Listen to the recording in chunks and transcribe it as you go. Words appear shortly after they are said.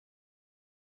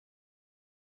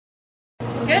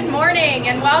Good morning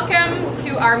and welcome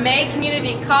to our May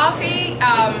Community Coffee.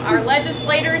 Our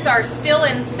legislators are still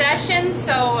in session,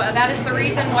 so that is the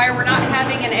reason why we're not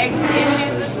having an exit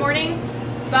issue this morning.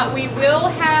 But we will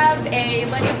have a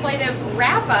legislative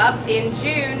wrap-up in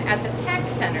June at the Tech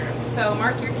Center, so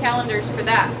mark your calendars for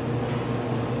that.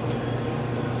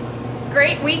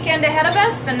 Great weekend ahead of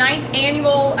us. The 9th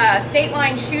annual State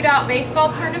Line Shootout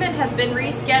Baseball Tournament has been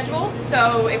rescheduled,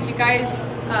 so if you guys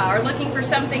are looking for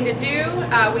something to do,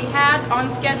 we had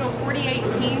on schedule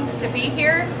 48 teams to be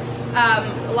here.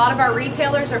 A lot of our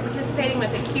retailers are participating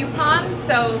with a coupon,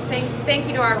 so thank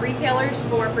you to our retailers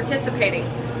for participating.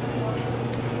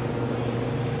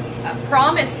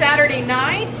 Prom is Saturday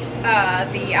night.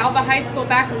 The Alva High School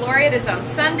Baccalaureate is on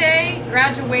Sunday.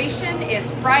 Graduation is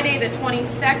Friday the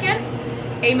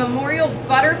 22nd. A memorial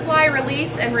butterfly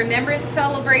release and remembrance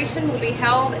celebration will be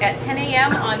held at 10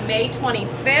 a.m. on May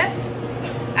 25th.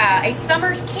 A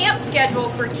summer camp schedule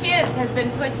for kids has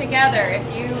been put together.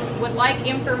 If you would like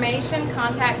information,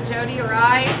 contact Jody or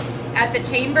I at the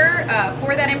Chmber.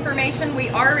 For that information, we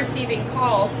are receiving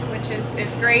calls, which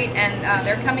is great, and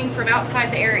they're coming from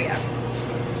outside the area.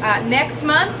 Next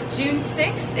month, June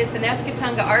 6th, is the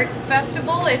Nescatunga Arts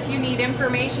Festival. If you need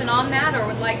information on that or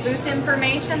would like booth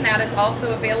information, that is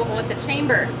also available at the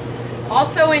Chmber.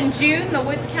 Also in June, the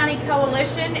Woods County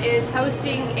Coalition is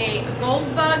hosting a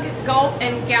Gold Bug, Gulp,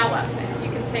 and Gallop. If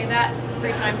you can say that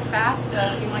 3 times fast,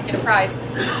 you might get a prize.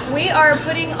 We are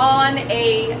putting on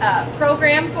a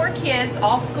program for kids,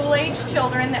 all school-age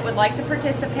children that would like to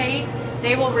participate.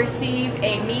 They will receive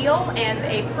a meal and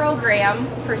a program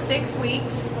for 6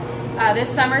 weeks this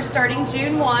summer starting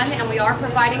June 1, and we are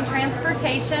providing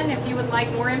transportation. If you would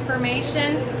like more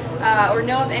information or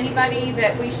know of anybody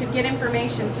that we should get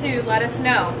information to, let us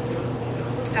know.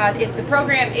 The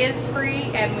program is free,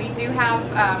 and we do have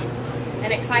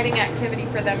an exciting activity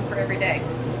for them for every day.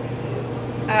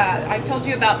 I've told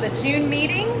you about the June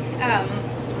meeting.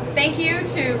 Thank you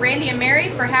to Randy and Mary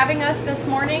for having us this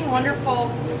morning.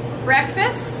 Wonderful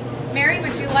breakfast. Mary,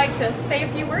 would you like to say a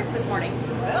few words this morning?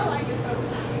 Well, I guess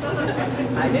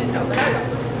I didn't know that.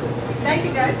 Thank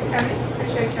you guys for coming.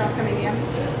 Appreciate y'all coming in.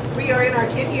 We are in our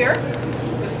 10th year.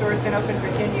 The store's been open for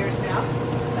 10 years now.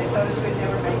 They told us we'd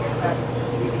never make it, but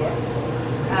we did.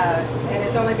 And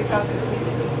it's only because of the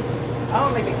community.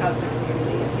 Only because of the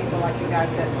community and people like you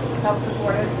guys that help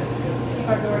support us and keep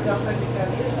our doors open,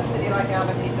 because a city like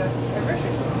Alva needs a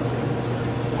grocery store.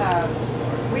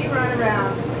 We run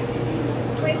around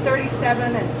between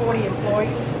 37 and 40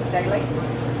 employees daily.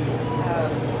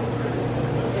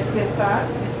 It's been fun.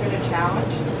 It's been a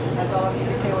challenge, as all of you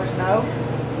retailers know.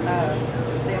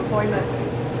 The employment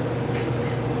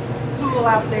pool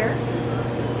out there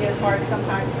is hard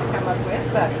sometimes to come up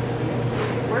with, but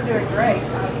we're doing great.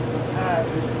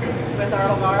 With our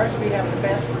Alvars, we have the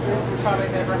best group we probably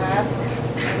have ever had.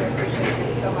 We appreciate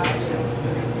you so much.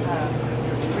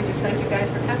 And, we just thank you guys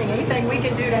for coming. Anything we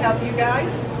can do to help you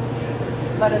guys,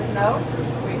 let us know.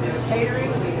 We do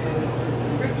catering, we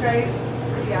do fruit trays.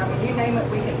 Yeah, I mean, you name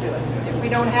it, we can do it. If we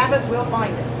don't have it, we'll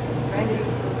find it. Randy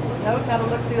knows how to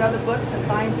look through other books and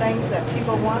find things that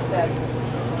people want that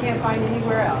you can't find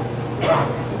anywhere else. He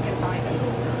can find it.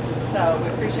 So we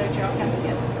appreciate y'all coming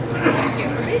in. Thank you.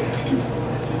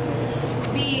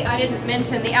 I didn't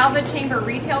mention, the Alva Chamber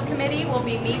Retail Committee will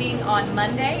be meeting on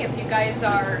Monday. If you guys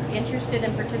are interested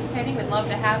in participating, we'd love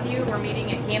to have you. We're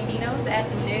meeting at Gambino's at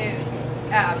noon.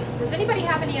 Does anybody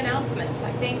have any announcements?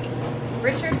 I think,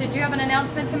 Richard, did you have an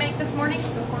announcement to make this morning?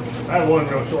 I have one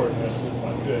real short announcement.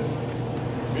 Not good.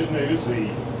 Good news, the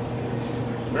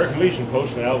American Legion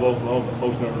post in Alva, Oklahoma,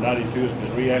 post number 92, has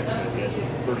been reactivated as of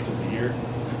the first of the year.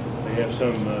 They have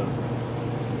some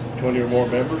 20 or more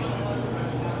members.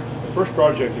 The first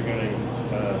project they're going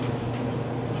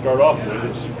to start off with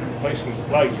is placing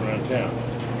flags around town.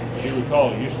 As you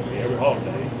recall, it used to be every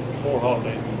holiday, 4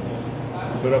 holidays, we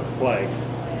put up a flag.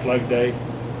 Flag Day,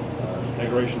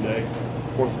 Decoration Day,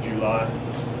 4th of July,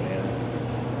 and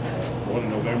one in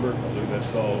November. I believe that's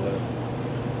called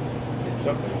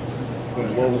something.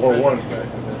 When World War I.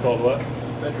 It's called what?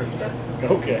 Veterans Day.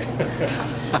 Okay.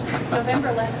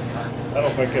 November 11th. I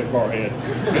don't think that far ahead.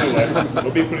 Anyway,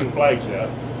 we'll be putting flags out.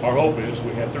 Our hope is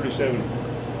we have 37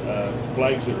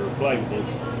 flags that are flaggable.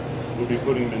 We'll be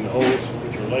putting them in the holes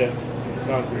which are left in the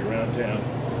concrete around town.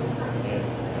 And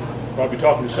probably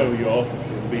talking to some of you all.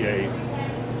 It'll be a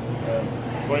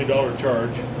 $20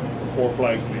 charge for 4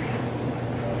 flags we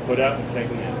put out and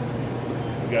taken in.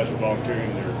 The guys are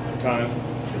volunteering their time,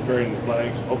 preparing the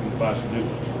flags, hoping to buy some new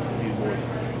ones, which we need more.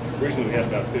 Recently we had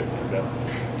about 50, about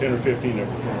 10 or 15 that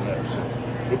were torn up. So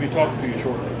we'll be talking to you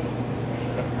shortly.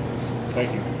 Thank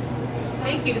you.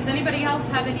 Thank you. Does anybody else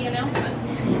have any announcements?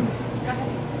 Go ahead.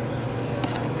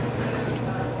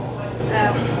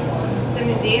 The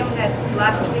museum had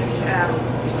last week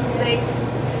school days,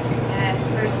 and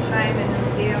first time in the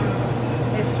museum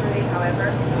history, however,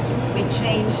 we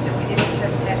changed and we didn't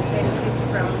just have 10 kids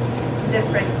from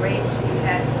different grades. We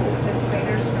had all 5th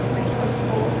graders from Lincoln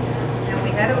School, and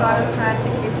we had a lot of fun.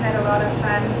 The kids had a lot of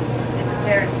fun, and the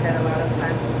parents had a lot of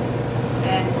fun.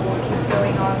 And we'll keep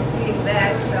going on doing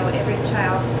that, so every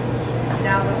child in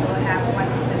Alva will have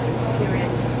once this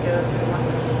experience to go to one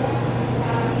of those.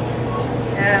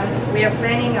 We are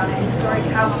planning on a historic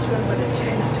house tour for the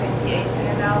June 28th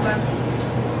in Alva.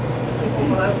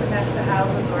 People will open us the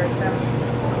houses, or some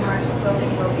commercial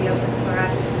building will be open for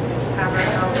us to discover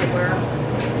how they were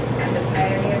in the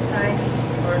pioneer times,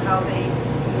 or how they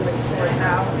restored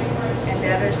now. And the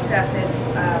other stuff is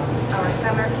our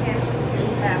summer camp. We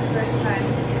have first time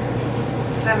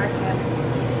summer camp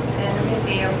in the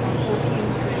museum from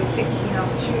 14th to 16th of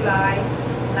July,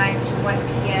 9 to 1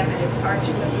 p.m. and it's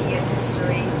archaeology and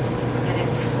history, and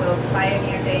it's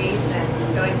pioneer days and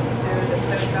going through the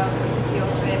socials with the field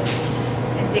trip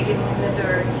and digging in the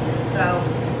dirt. So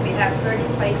we have 30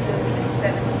 places and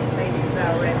 17 places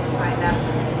are already signed up.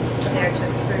 So there are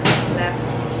just 30 left.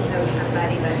 If you know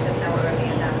somebody, let them know early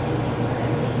enough.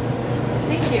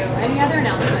 Thank you. Any other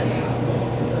announcements?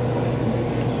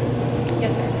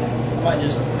 Yes, sir. I might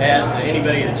just add to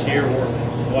anybody that's here or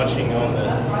watching on the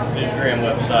Newsgram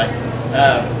website.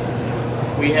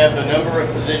 We have a number of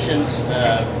positions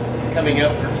coming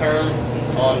up for term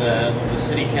on the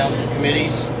city council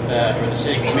committees, or the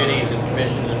city committees and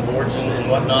commissions and boards and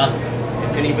whatnot.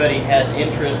 If anybody has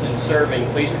interest in serving,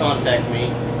 please contact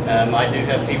me. I do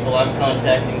have people I'm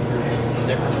contacting for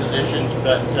different positions,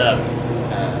 but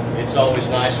it's always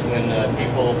nice when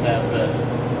people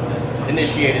have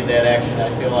initiated that action. I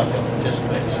feel like I'll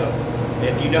participate. So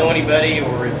if you know anybody,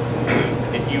 or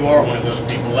if you are one of those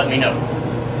people, let me know.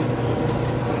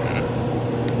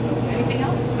 Anything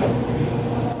else?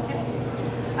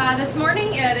 This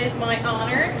morning it is my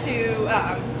honor to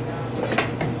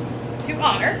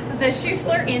honor the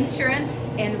Schuessler Insurance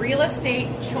and Real Estate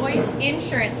Choice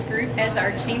Insurance Group as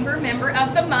our Chamber Member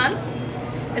of the Month.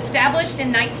 Established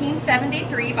in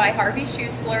 1973 by Harvey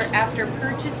Schuessler after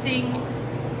purchasing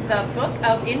the book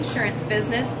of insurance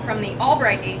business from the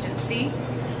Albright Agency.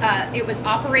 It was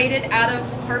operated out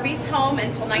of Harvey's home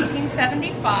until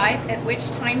 1975, at which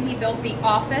time he built the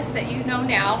office that you know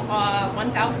now,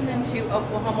 1002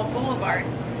 Oklahoma Boulevard.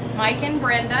 Mike and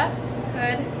Brenda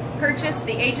Hood purchased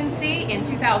the agency in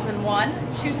 2001.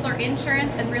 Schuessler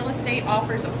Insurance and Real Estate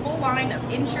offers a full line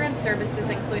of insurance services,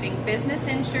 including business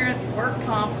insurance, work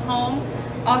comp, home,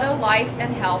 auto, life,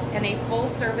 and health, and a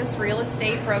full-service real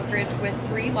estate brokerage with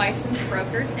 3 licensed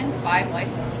brokers and 5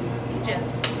 licensed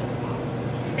agents.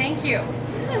 Thank you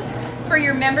for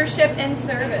your membership and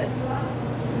service.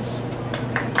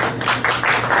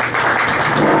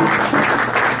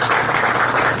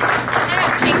 I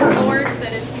have Chamber Board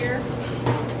that is here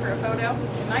for a photo.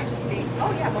 It might just be,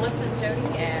 oh yeah, Melissa,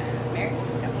 Jody, and Mary.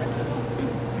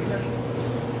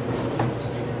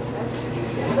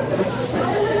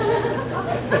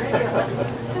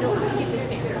 No, I get to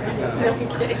stand around. No, I'm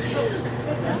kidding.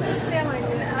 I'm stand like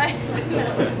that. I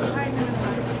know.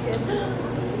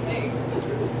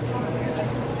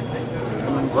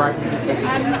 Right.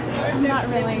 I'm not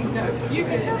really. No, you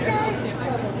can stand there.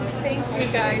 Thank you,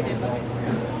 guys.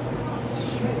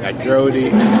 Got Jody.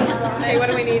 Hey, what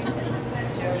do we need?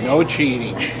 No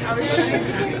cheating.